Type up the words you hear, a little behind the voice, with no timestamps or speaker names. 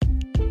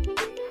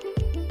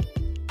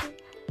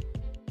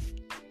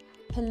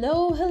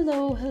Hello,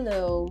 hello,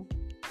 hello.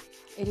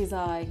 It is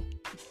I.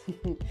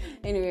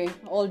 Anyway,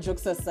 all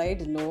jokes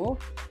aside, no.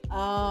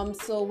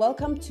 So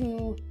welcome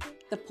to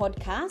the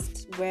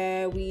podcast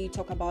where we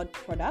talk about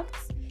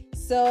products.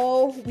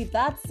 So with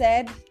that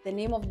said, the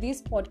name of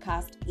this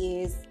podcast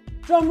is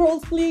drum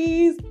rolls,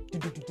 please.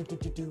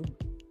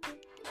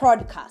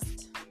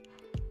 Podcast.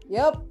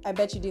 Yep, I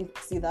bet you didn't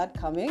see that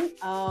coming.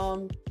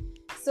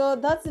 So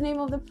that's the name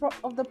of the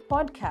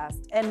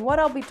podcast, and what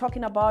I'll be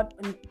talking about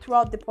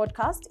throughout the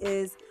podcast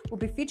is we'll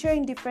be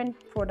featuring different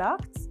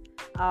products.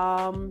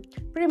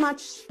 Pretty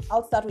much,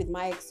 I'll start with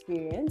my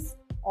experience,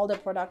 all the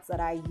products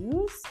that I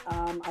use.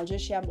 I'll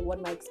just share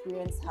what my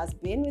experience has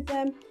been with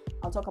them.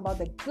 I'll talk about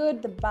the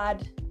good, the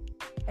bad,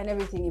 and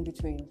everything in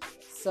between.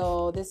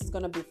 So this is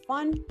gonna be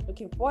fun.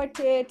 Looking forward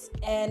to it.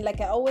 And like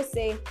I always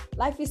say,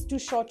 life is too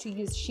short to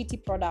use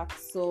shitty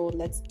products. So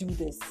let's do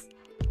this.